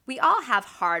We all have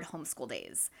hard homeschool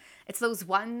days. It's those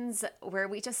ones where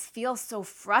we just feel so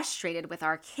frustrated with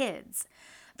our kids.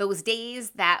 Those days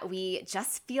that we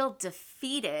just feel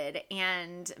defeated,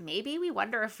 and maybe we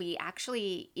wonder if we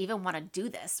actually even want to do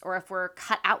this or if we're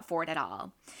cut out for it at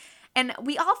all. And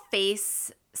we all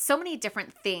face so many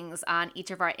different things on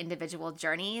each of our individual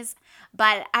journeys,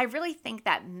 but I really think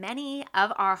that many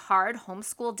of our hard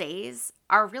homeschool days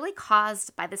are really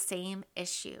caused by the same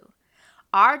issue: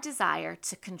 our desire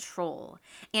to control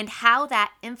and how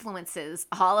that influences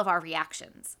all of our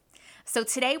reactions. So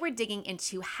today we're digging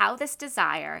into how this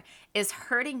desire is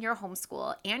hurting your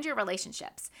homeschool and your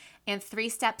relationships, and 3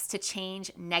 steps to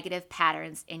change negative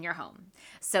patterns in your home.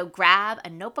 So grab a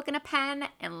notebook and a pen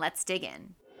and let's dig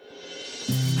in.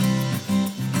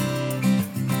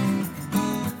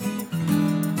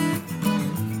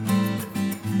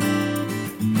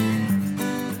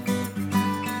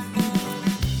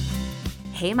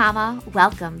 Hey mama,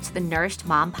 welcome to the Nourished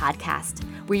Mom Podcast,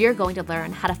 where you're going to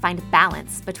learn how to find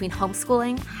balance between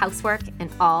homeschooling, housework, and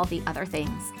all the other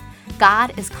things.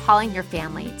 God is calling your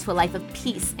family to a life of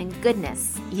peace and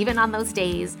goodness, even on those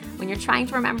days when you're trying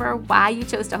to remember why you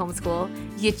chose to homeschool,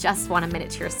 you just want a minute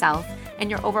to yourself,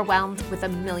 and you're overwhelmed with a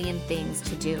million things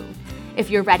to do. If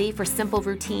you're ready for simple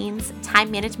routines, time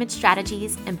management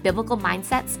strategies, and biblical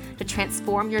mindsets to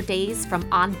transform your days from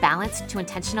unbalanced to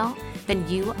intentional, then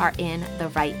you are in the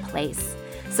right place.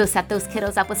 So set those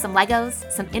kiddos up with some Legos,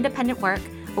 some independent work,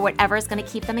 or whatever is going to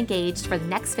keep them engaged for the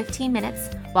next 15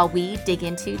 minutes while we dig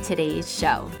into today's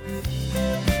show.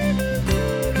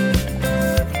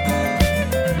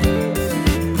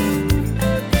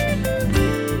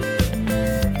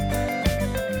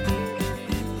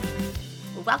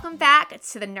 Welcome back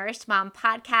to the Nourished Mom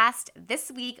Podcast.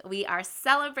 This week, we are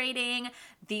celebrating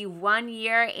the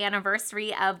 1-year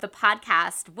anniversary of the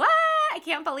podcast. What? I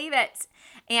can't believe it.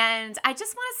 And I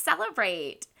just want to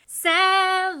celebrate.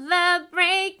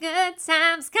 Celebrate good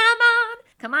times.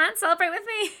 Come on, celebrate with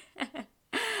me.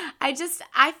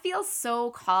 I feel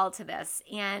so called to this,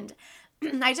 and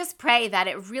I just pray that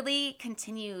it really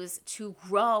continues to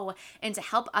grow and to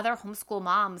help other homeschool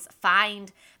moms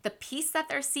find the peace that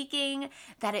they're seeking,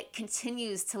 that it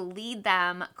continues to lead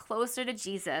them closer to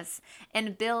Jesus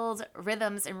and build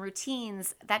rhythms and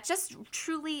routines that just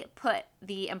truly put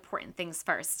the important things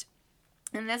first.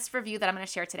 And this review that I'm going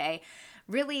to share today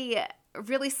really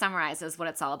summarizes what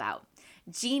it's all about.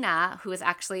 Gina, who is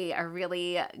actually a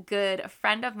really good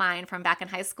friend of mine from back in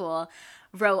high school,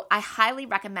 wrote, "I highly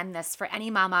recommend this for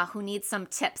any mama who needs some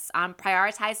tips on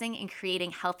prioritizing and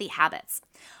creating healthy habits.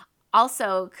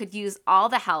 Also could use all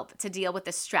the help to deal with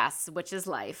the stress, which is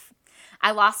life.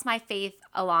 I lost my faith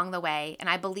along the way, and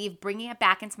I believe bringing it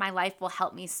back into my life will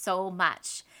help me so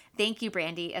much. Thank you,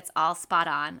 Brandy. It's all spot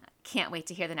on. Can't wait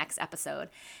to hear the next episode."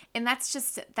 And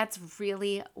that's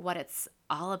really what it's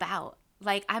all about.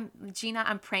 Like, Gina,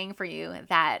 I'm praying for you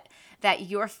that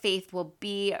your faith will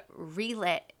be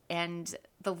relit and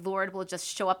the Lord will just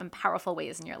show up in powerful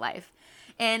ways in your life.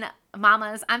 And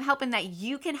mamas, I'm hoping that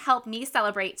you can help me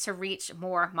celebrate to reach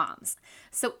more moms.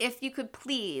 So if you could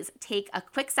please take a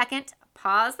quick second,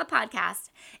 pause the podcast,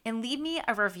 and leave me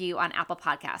a review on Apple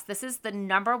Podcasts. This is the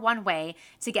 #1 way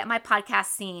to get my podcast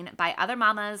seen by other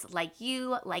mamas like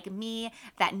you, like me,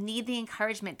 that need the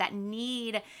encouragement, that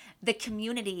need the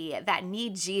community, that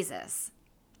need Jesus.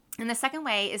 And the second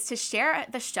way is to share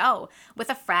the show with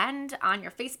a friend on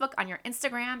your Facebook, on your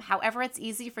Instagram, however it's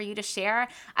easy for you to share.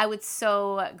 I would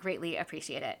so greatly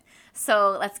appreciate it.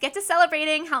 So let's get to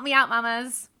celebrating. Help me out,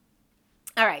 mamas.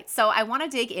 All right, so I want to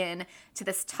dig in to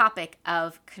this topic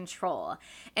of control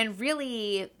and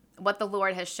really what the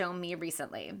Lord has shown me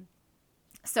recently.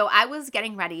 So I was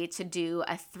getting ready to do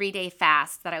a 3-day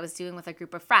fast that I was doing with a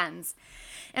group of friends,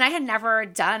 and I had never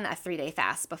done a 3-day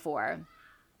fast before.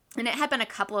 And it had been a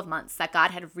couple of months that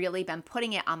God had really been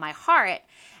putting it on my heart.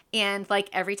 And like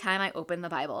every time I opened the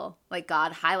Bible, like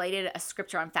God highlighted a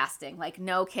scripture on fasting. Like,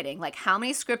 no kidding. Like, how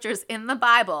many scriptures in the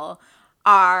Bible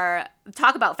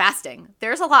talk about fasting?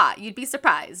 There's a lot. You'd be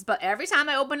surprised. But every time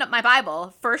I opened up my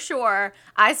Bible, for sure,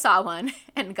 I saw one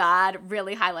and God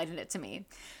really highlighted it to me.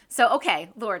 So, okay,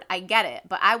 Lord, I get it.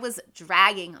 But I was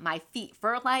dragging my feet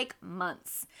for like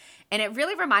months. And it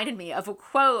really reminded me of a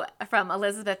quote from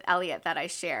Elizabeth Elliot that I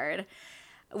shared,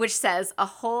 which says, "A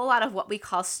whole lot of what we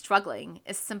call struggling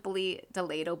is simply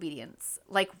delayed obedience."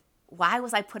 Like, why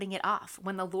was I putting it off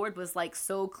when the Lord was like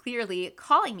so clearly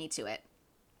calling me to it?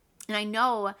 And I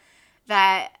know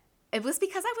that it was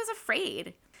because I was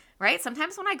afraid, right?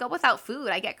 Sometimes when I go without food,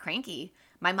 I get cranky.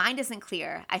 My mind isn't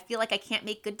clear. I feel like I can't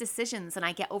make good decisions and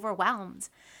I get overwhelmed.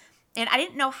 And I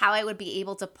didn't know how I would be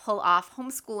able to pull off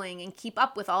homeschooling and keep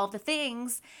up with all of the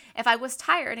things if I was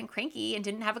tired and cranky and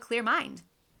didn't have a clear mind.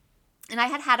 And I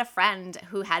had a friend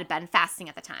who had been fasting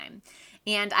at the time.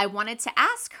 And I wanted to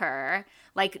ask her,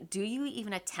 like, do you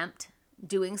even attempt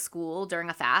doing school during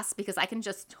a fast? Because I can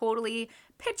just totally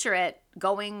picture it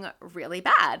going really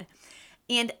bad.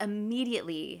 And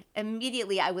immediately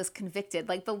I was convicted.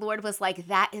 Like, the Lord was like,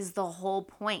 that is the whole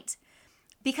point.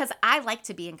 Because I like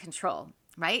to be in control,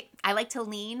 right? I like to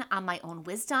lean on my own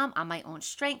wisdom, on my own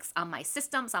strengths, on my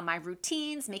systems, on my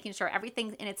routines, making sure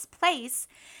everything's in its place.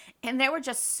 And there were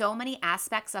just so many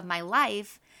aspects of my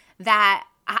life that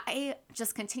I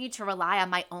just continued to rely on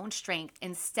my own strength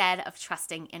instead of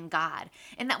trusting in God.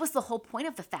 And that was the whole point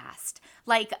of the fast.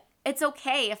 Like, it's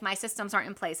okay if my systems aren't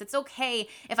in place. It's okay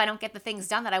if I don't get the things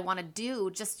done that I want to do.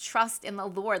 Just trust in the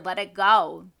Lord. Let it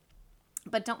go.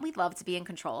 But don't we love to be in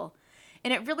control?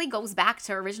 And it really goes back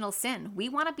to original sin. We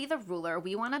want to be the ruler.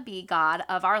 We want to be God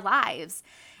of our lives.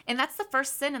 And that's the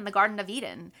first sin in the Garden of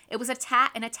Eden. It was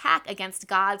an attack against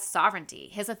God's sovereignty,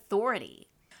 his authority.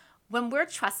 When we're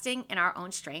trusting in our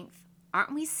own strength,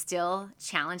 aren't we still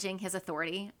challenging his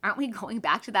authority? Aren't we going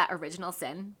back to that original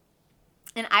sin?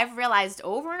 And I've realized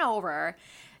over and over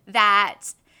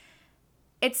that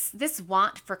it's this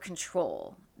want for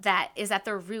control that is at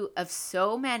the root of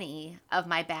so many of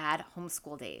my bad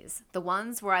homeschool days. The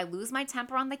ones where I lose my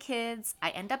temper on the kids, I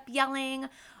end up yelling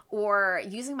or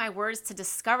using my words to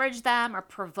discourage them or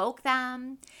provoke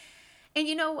them.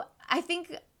 And I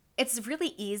think it's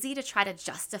really easy to try to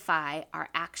justify our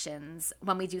actions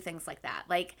when we do things like that.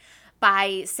 Like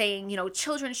by saying,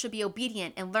 children should be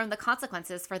obedient and learn the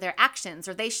consequences for their actions,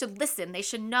 or they should listen. They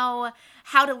should know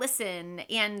how to listen.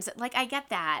 And I get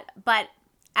that. But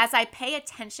as I pay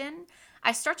attention,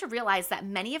 I start to realize that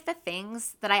many of the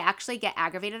things that I actually get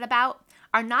aggravated about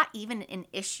are not even an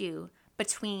issue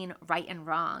between right and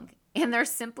wrong. And they're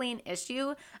simply an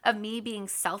issue of me being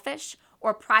selfish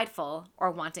or prideful or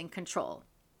wanting control.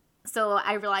 So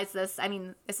I realized this.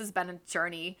 This has been a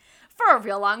journey for a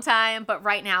real long time, but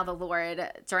right now the Lord,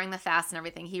 during the fast and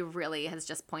everything, he really has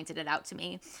just pointed it out to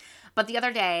me. But the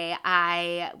other day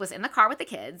I was in the car with the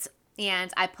kids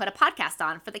and I put a podcast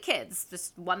on for the kids,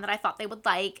 just one that I thought they would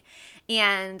like.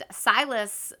 And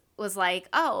Silas was like,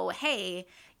 oh, hey,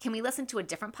 can we listen to a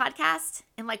different podcast?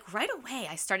 And right away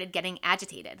I started getting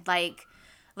agitated.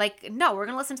 No, we're going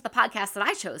to listen to the podcast that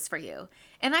I chose for you.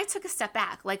 And I took a step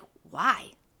back.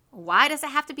 Why? Why does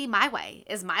it have to be my way?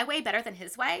 Is my way better than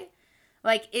his way?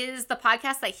 Is the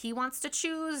podcast that he wants to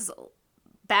choose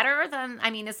better than,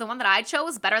 is the one that I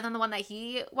chose better than the one that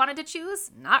he wanted to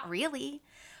choose? Not really.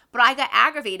 But I got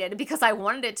aggravated because I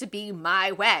wanted it to be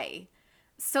my way.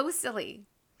 So silly.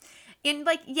 And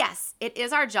yes, it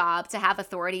is our job to have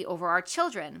authority over our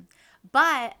children,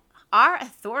 but our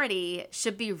authority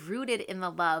should be rooted in the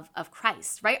love of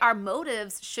Christ, right? Our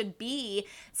motives should be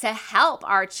to help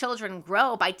our children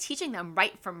grow by teaching them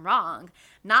right from wrong,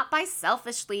 not by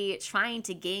selfishly trying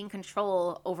to gain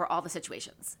control over all the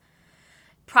situations.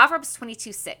 Proverbs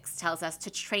 22:6 tells us to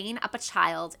train up a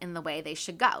child in the way they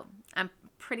should go. I'm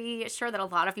pretty sure that a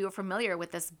lot of you are familiar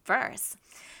with this verse.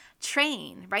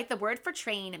 Train, right? The word for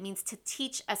train means to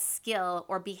teach a skill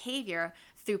or behavior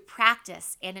through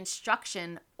practice and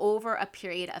instruction over a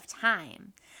period of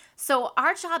time. So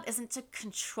our job isn't to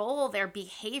control their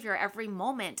behavior every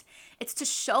moment. It's to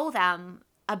show them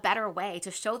a better way,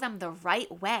 to show them the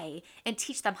right way and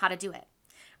teach them how to do it.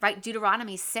 Right?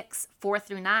 Deuteronomy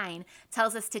 6:4-9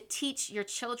 tells us to teach your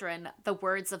children the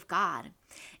words of God.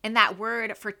 And that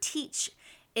word for teach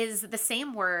is the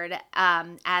same word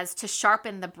as to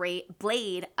sharpen the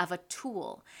blade of a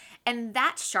tool. And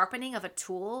that sharpening of a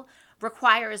tool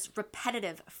requires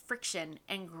repetitive friction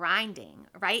and grinding,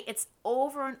 right? It's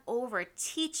over and over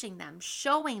teaching them,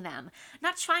 showing them,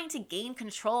 not trying to gain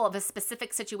control of a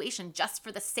specific situation just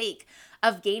for the sake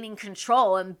of gaining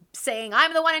control and saying,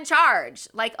 I'm the one in charge.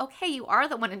 Okay, you are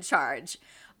the one in charge,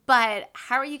 but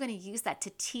how are you going to use that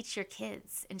to teach your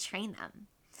kids and train them?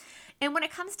 And when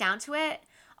it comes down to it,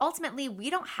 ultimately,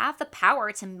 we don't have the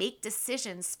power to make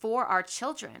decisions for our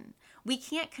children. We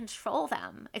can't control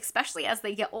them, especially as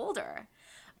they get older,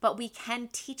 but we can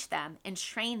teach them and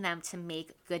train them to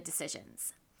make good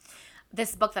decisions.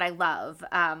 This book that I love,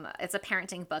 it's a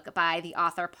parenting book by the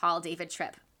author Paul David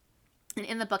Tripp. And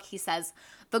in the book, he says,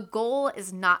 the goal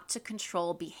is not to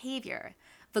control behavior.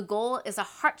 The goal is a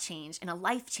heart change and a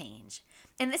life change.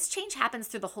 And this change happens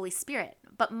through the Holy Spirit.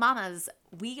 But mamas,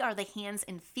 we are the hands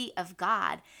and feet of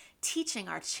God, teaching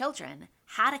our children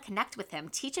how to connect with him,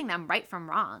 teaching them right from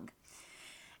wrong.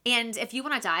 And if you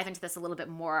want to dive into this a little bit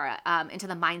more, into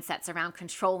the mindsets around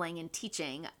controlling and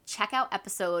teaching, check out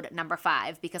episode number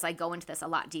 5 because I go into this a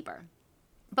lot deeper.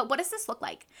 But what does this look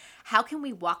like? How can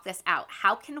we walk this out?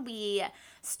 How can we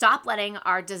stop letting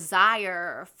our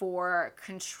desire for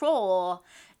control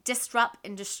disrupt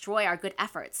and destroy our good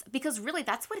efforts? Because really,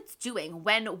 that's what it's doing.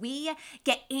 When we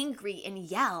get angry and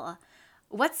yell,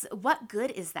 what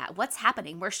good is that? What's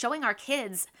happening? We're showing our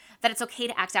kids that it's okay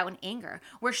to act out in anger.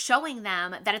 We're showing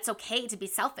them that it's okay to be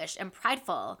selfish and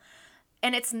prideful.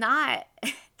 And it's not,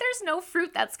 there's no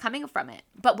fruit that's coming from it.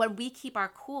 But when we keep our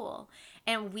cool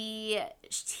and we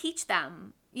teach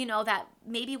them, that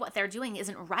maybe what they're doing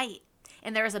isn't right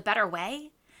and there is a better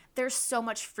way, there's so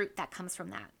much fruit that comes from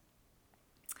that.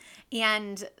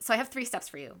 And so I have 3 steps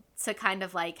for you to kind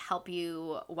of like help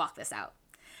you walk this out.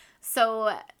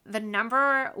 So the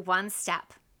number 1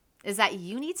 step is that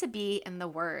you need to be in the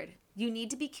Word. You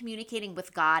need to be communicating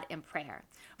with God in prayer,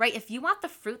 right? If you want the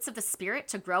fruits of the Spirit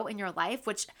to grow in your life,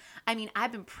 which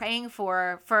I've been praying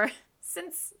for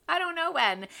since I don't know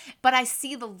when, but I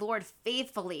see the Lord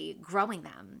faithfully growing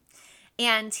them.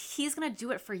 And He's going to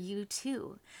do it for you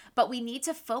too. But we need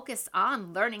to focus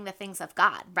on learning the things of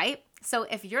God, right? So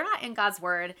if you're not in God's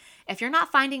Word, if you're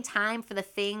not finding time for the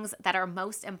things that are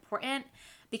most important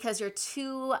because you're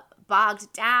too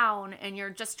bogged down and you're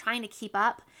just trying to keep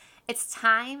up, it's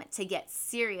time to get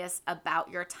serious about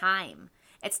your time.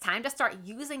 It's time to start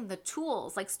using the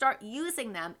tools, start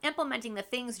using them, implementing the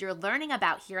things you're learning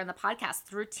about here in the podcast,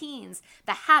 the routines,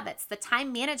 the habits, the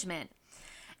time management.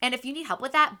 And if you need help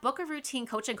with that, book a routine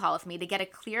coaching call with me to get a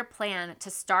clear plan to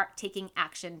start taking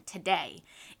action today.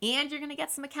 And you're going to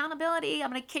get some accountability. I'm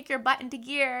going to kick your butt into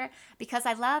gear because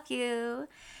I love you.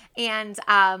 And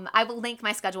I will link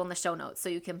my schedule in the show notes so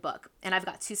you can book. And I've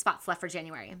got 2 spots left for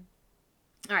January.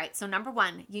 All right, so number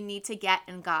 1, you need to get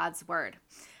in God's Word.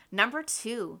 Number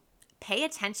 2, pay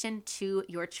attention to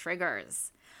your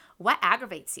triggers. What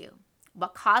aggravates you?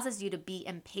 What causes you to be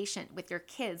impatient with your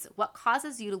kids? What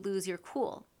causes you to lose your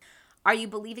cool? Are you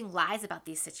believing lies about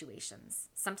these situations?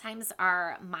 Sometimes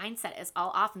our mindset is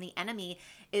all off and the enemy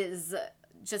is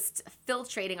just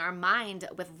filtrating our mind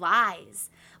with lies.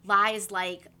 Lies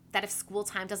like that if school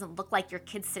time doesn't look like your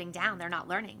kids sitting down, they're not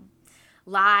learning.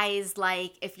 Lies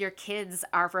like if your kids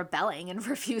are rebelling and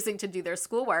refusing to do their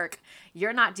schoolwork,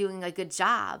 you're not doing a good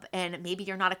job and maybe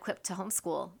you're not equipped to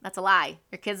homeschool. That's a lie.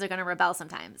 Your kids are going to rebel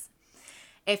sometimes.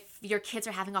 If your kids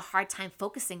are having a hard time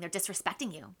focusing, they're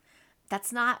disrespecting you.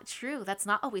 That's not true. That's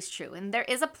not always true. And there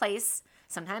is a place,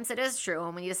 sometimes it is true,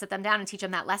 and we need to sit them down and teach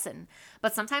them that lesson.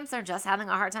 But sometimes they're just having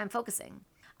a hard time focusing.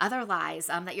 Other lies,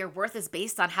 that your worth is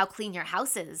based on how clean your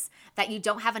house is, that you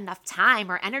don't have enough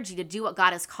time or energy to do what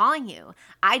God is calling you.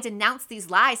 I denounce these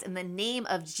lies in the name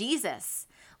of Jesus.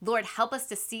 Lord, help us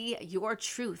to see your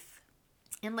truth.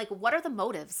 And what are the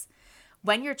motives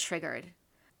when you're triggered?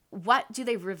 What do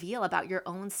they reveal about your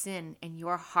own sin in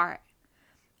your heart?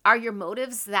 Are your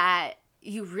motives that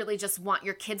you really just want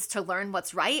your kids to learn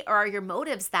what's right? Or are your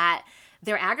motives that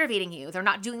they're aggravating you? They're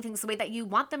not doing things the way that you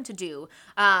want them to do.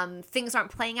 Things aren't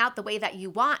playing out the way that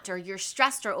you want, or you're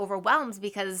stressed or overwhelmed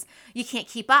because you can't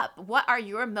keep up. What are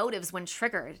your motives when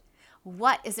triggered?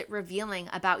 What is it revealing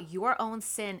about your own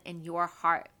sin in your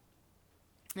heart?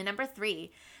 And number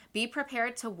 3, be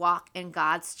prepared to walk in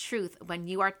God's truth when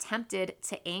you are tempted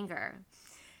to anger.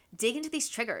 Dig into these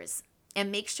triggers and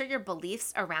make sure your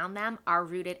beliefs around them are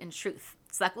rooted in truth.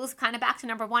 So that goes kind of back to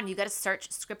number 1. You got to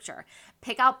search scripture.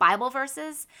 Pick out Bible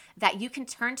verses that you can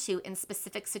turn to in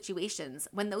specific situations.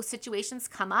 When those situations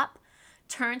come up,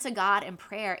 turn to God in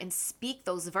prayer and speak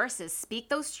those verses, speak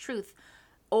those truths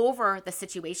over the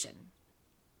situation.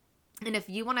 And if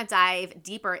you want to dive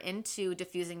deeper into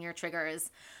diffusing your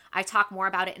triggers, I talk more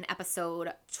about it in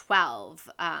episode 12.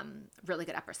 Really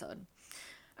good episode.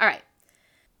 All right.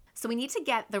 So we need to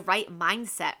get the right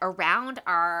mindset around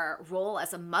our role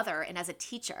as a mother and as a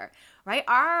teacher, right?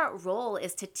 Our role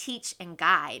is to teach and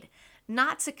guide,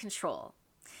 not to control.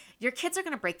 Your kids are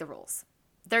going to break the rules.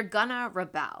 They're going to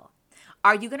rebel.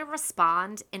 Are you going to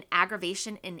respond in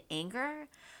aggravation and anger?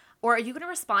 Or are you going to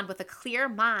respond with a clear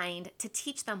mind to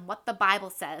teach them what the Bible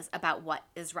says about what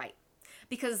is right?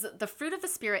 Because the fruit of the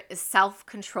Spirit is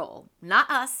self-control,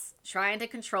 not us trying to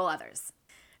control others,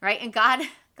 right? And God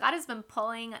has been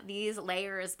pulling these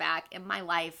layers back in my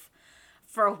life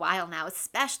for a while now,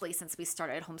 especially since we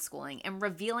started homeschooling, and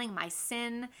revealing my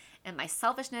sin and my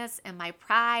selfishness and my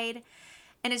pride.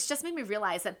 And it's just made me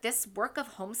realize that this work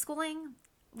of homeschooling,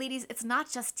 ladies, it's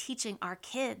not just teaching our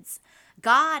kids.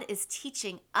 God is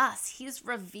teaching us. He's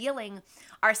revealing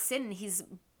our sin. He's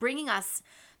bringing us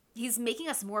He's making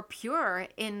us more pure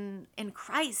in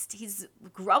Christ. He's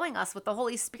growing us with the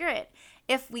Holy Spirit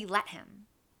if we let him,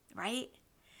 right?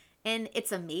 And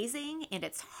it's amazing and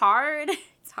it's hard.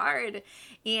 It's hard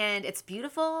and it's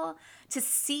beautiful to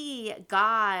see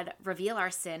God reveal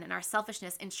our sin and our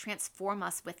selfishness and transform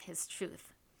us with his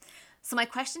truth. So my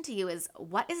question to you is,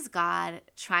 what is God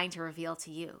trying to reveal to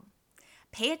you?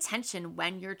 Pay attention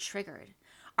when you're triggered.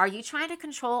 Are you trying to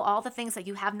control all the things that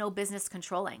you have no business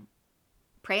controlling?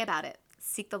 Pray about it.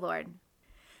 Seek the Lord.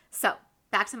 So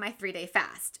back to my 3-day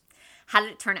fast. How did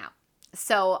it turn out?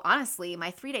 So honestly,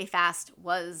 my 3-day fast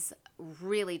was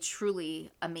really,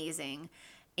 truly amazing.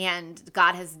 And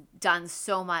God has done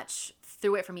so much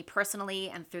through it for me personally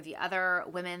and through the other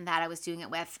women that I was doing it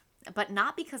with, but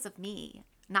not because of me,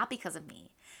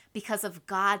 because of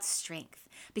God's strength.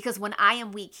 Because when I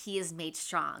am weak, he is made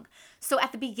strong. So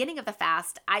at the beginning of the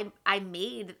fast, I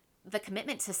made the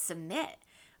commitment to submit.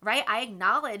 Right? I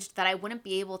acknowledged that I wouldn't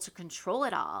be able to control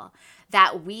it all,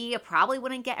 that we probably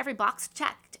wouldn't get every box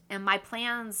checked, and my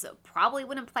plans probably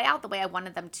wouldn't play out the way I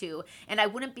wanted them to, and I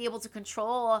wouldn't be able to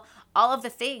control all of the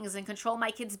things and control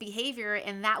my kids' behavior,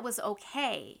 and that was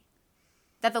okay.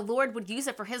 That the Lord would use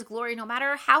it for his glory no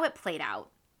matter how it played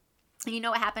out. And you know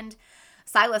what happened?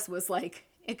 Silas was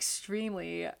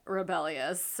extremely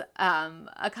rebellious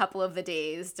a couple of the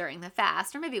days during the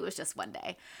fast, or maybe it was just one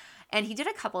day. And he did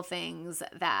a couple things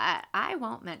that I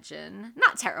won't mention.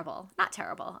 Not terrible,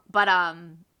 but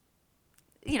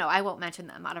I won't mention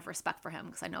them out of respect for him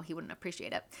because I know he wouldn't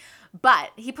appreciate it.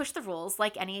 But he pushed the rules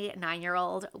like any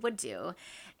 9-year-old would do.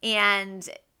 And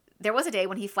there was a day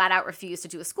when he flat out refused to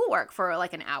do his schoolwork for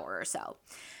an hour or so.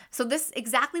 So this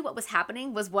exactly what was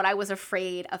happening was what I was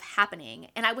afraid of happening.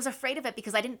 And I was afraid of it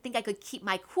because I didn't think I could keep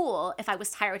my cool if I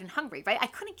was tired and hungry, right? I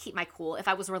couldn't keep my cool if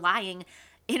I was relying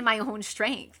in my own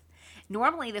strength.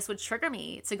 Normally, this would trigger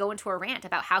me to go into a rant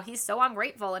about how he's so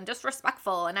ungrateful and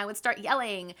disrespectful, and I would start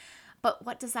yelling. But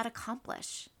what does that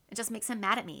accomplish? It just makes him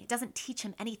mad at me. It doesn't teach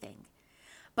him anything.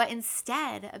 But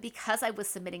instead, because I was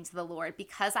submitting to the Lord,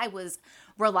 because I was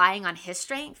relying on his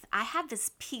strength, I had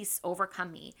this peace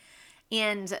overcome me.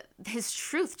 And his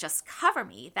truth just cover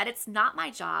me that it's not my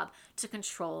job to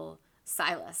control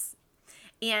Silas.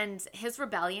 And his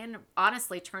rebellion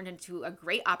honestly turned into a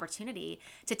great opportunity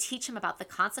to teach him about the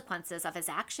consequences of his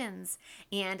actions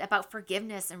and about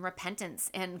forgiveness and repentance.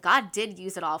 And God did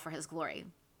use it all for his glory.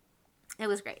 It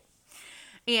was great.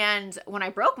 And when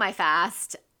I broke my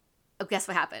fast, guess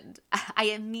what happened? I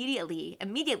immediately,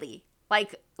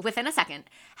 within a second,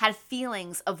 had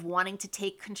feelings of wanting to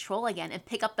take control again and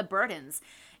pick up the burdens.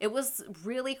 It was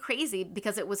really crazy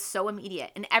because it was so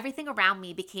immediate and everything around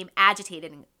me became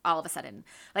agitated all of a sudden.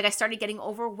 I started getting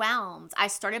overwhelmed. I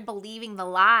started believing the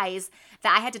lies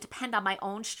that I had to depend on my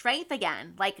own strength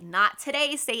again. Not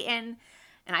today, Satan.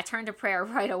 And I turned to prayer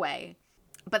right away.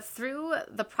 But through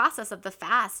the process of the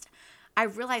fast, I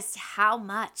realized how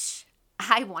much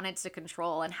I wanted to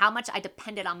control and how much I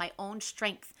depended on my own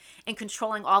strength and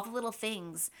controlling all the little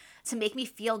things to make me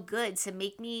feel good, to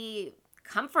make me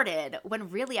comforted,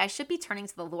 when really I should be turning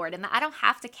to the Lord and that I don't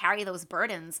have to carry those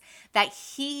burdens, that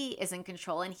he is in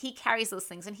control and he carries those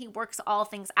things and he works all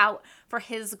things out for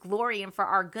his glory and for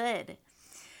our good.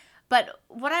 But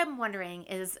what I'm wondering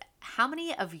is, how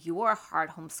many of your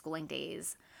hard homeschooling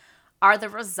days are the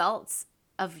results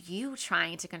of you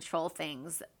trying to control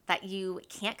things that you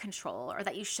can't control or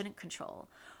that you shouldn't control,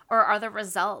 or are the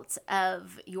result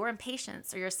of your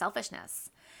impatience or your selfishness?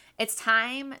 It's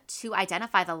time to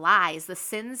identify the lies, the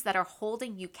sins that are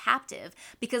holding you captive,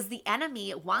 because the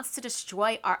enemy wants to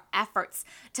destroy our efforts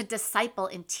to disciple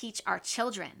and teach our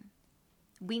children.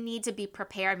 We need to be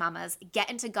prepared, mamas. Get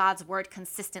into God's word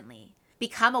consistently.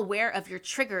 Become aware of your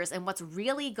triggers and what's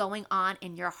really going on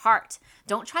in your heart.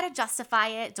 Don't try to justify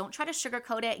it. Don't try to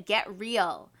sugarcoat it. Get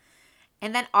real.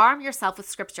 And then arm yourself with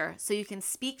scripture so you can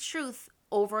speak truth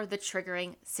over the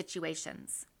triggering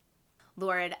situations.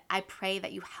 Lord, I pray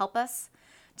that you help us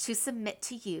to submit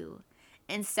to you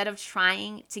instead of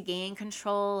trying to gain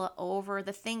control over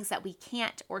the things that we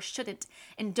can't or shouldn't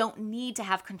and don't need to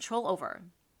have control over.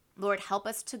 Lord, help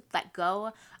us to let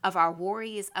go of our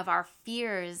worries, of our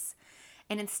fears,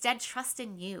 and instead trust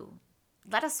in you.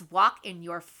 Let us walk in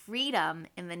your freedom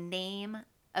in the name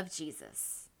of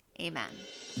Jesus. Amen.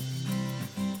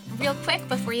 Real quick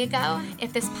before you go,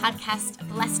 if this podcast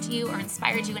blessed you or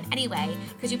inspired you in any way,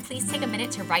 could you please take a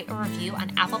minute to write a review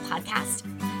on Apple Podcast?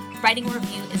 Writing a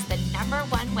review is the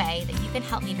 #1 way that you can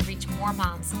help me to reach more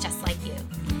moms just like you.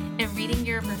 And reading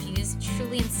your reviews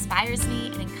truly inspires me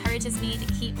and encourages me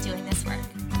to keep doing this work.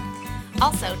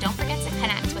 Also, don't forget to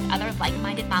connect with other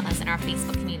like-minded mamas in our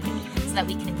Facebook community so that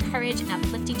we can encourage and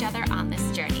uplift each other on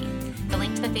this journey. The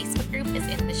link to the Facebook group is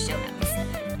in the show notes.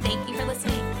 Thank you for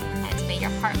listening, and may your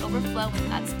heart overflow with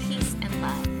God's peace and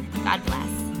love. God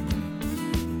bless.